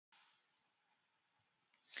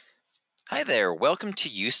Hi there, welcome to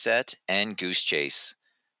UCET and Goosechase.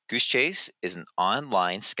 Goosechase is an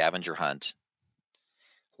online scavenger hunt.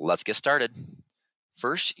 Let's get started.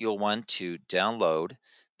 First, you'll want to download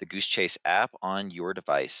the Goosechase app on your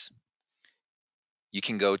device. You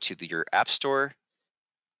can go to your App Store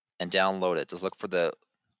and download it. Just look for the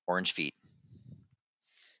orange feet.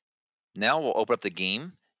 Now we'll open up the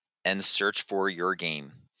game and search for your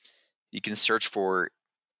game. You can search for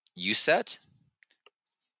UCET,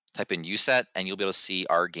 type in UCET, and you'll be able to see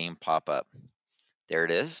our game pop up. There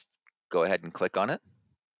it is. Go ahead and click on it.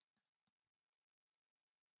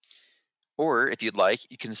 Or if you'd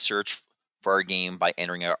like, you can search for our game by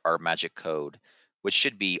entering our magic code, which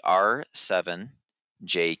should be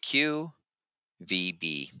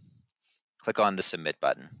R7JQVB. Click on the submit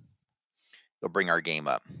button. It'll bring our game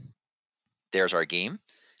up. There's our game.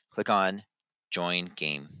 Click on join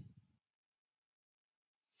game.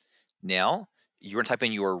 Now, you're going to type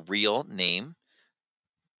in your real name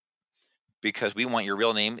because we want your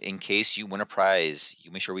real name in case you win a prize.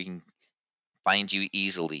 You make sure we can find you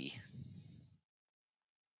easily.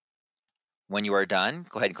 When you are done,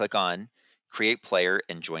 go ahead and click on create player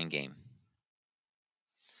and join game.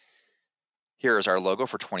 Here is our logo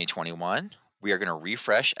for 2021. We are going to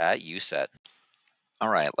refresh at UCET. All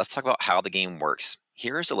right, let's talk about how the game works.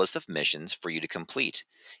 Here is a list of missions for you to complete.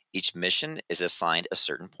 Each mission is assigned a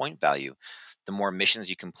certain point value. The more missions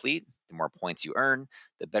you complete, the more points you earn,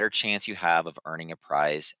 the better chance you have of earning a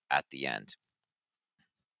prize at the end.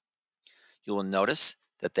 You will notice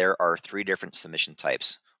that there are 3 different submission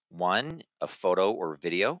types. 1, a photo or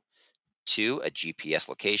video. 2, a GPS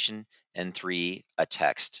location. And 3, a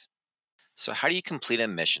text. So how do you complete a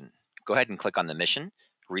mission? Go ahead and click on the mission,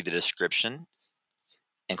 read the description,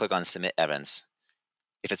 and click on Submit Evidence.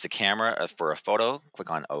 If it's a camera for a photo,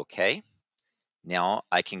 click on OK. Now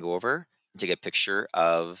I can go over and take a picture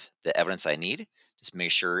of the evidence I need. Just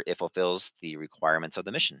make sure it fulfills the requirements of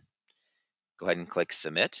the mission. Go ahead and click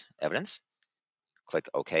Submit Evidence. Click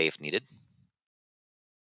OK if needed.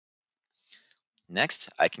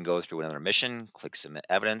 Next, I can go through another mission, click Submit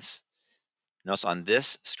Evidence. Notice on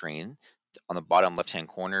this screen, on the bottom left-hand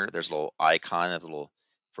corner, there's a little icon of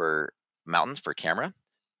for mountains for camera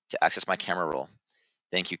to access my camera roll.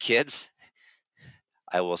 Thank you, kids.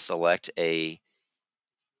 I will select a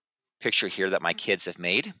picture here that my kids have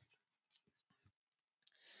made.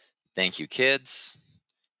 Thank you, kids.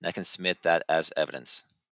 And I can submit that as evidence.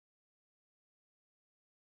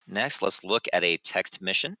 Next, let's look at a text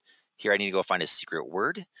mission. Here I need to go find a secret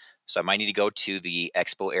word. So I might need to go to the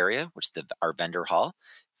expo area, which is our vendor hall,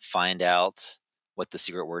 find out what the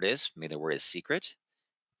secret word is. Maybe the word is secret.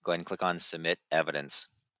 Go ahead and click on Submit Evidence.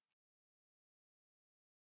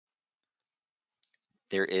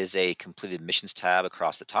 There is a completed missions tab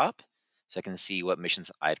across the top, so I can see what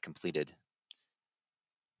missions I've completed.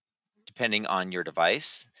 Depending on your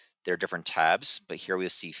device, there are different tabs, but here we'll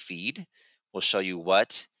see Feed. We'll show you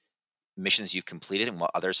what missions you've completed and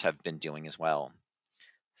what others have been doing as well.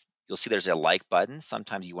 You'll see there's a like button.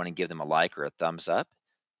 Sometimes you want to give them a like or a thumbs up.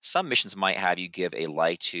 Some missions might have you give a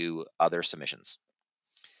like to other submissions.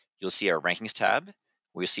 You'll see our rankings tab,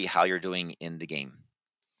 where you'll see how you're doing in the game.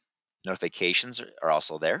 Notifications are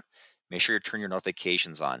also there. Make sure you turn your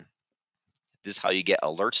notifications on. This is how you get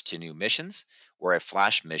alerts to new missions or a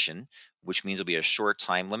flash mission, which means it'll be a short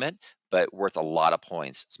time limit, but worth a lot of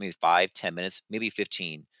points. So maybe 5, 10 minutes, maybe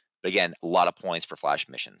 15. But again, a lot of points for flash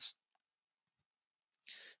missions.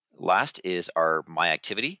 Last is our My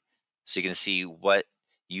Activity. So you can see what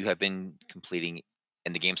you have been completing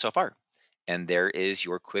in the game so far. And there is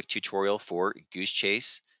your quick tutorial for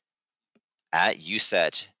Goosechase at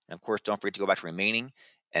UCET. And of course, don't forget to go back to remaining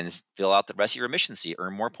and fill out the rest of your missions so you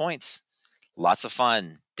earn more points. Lots of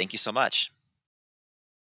fun. Thank you so much.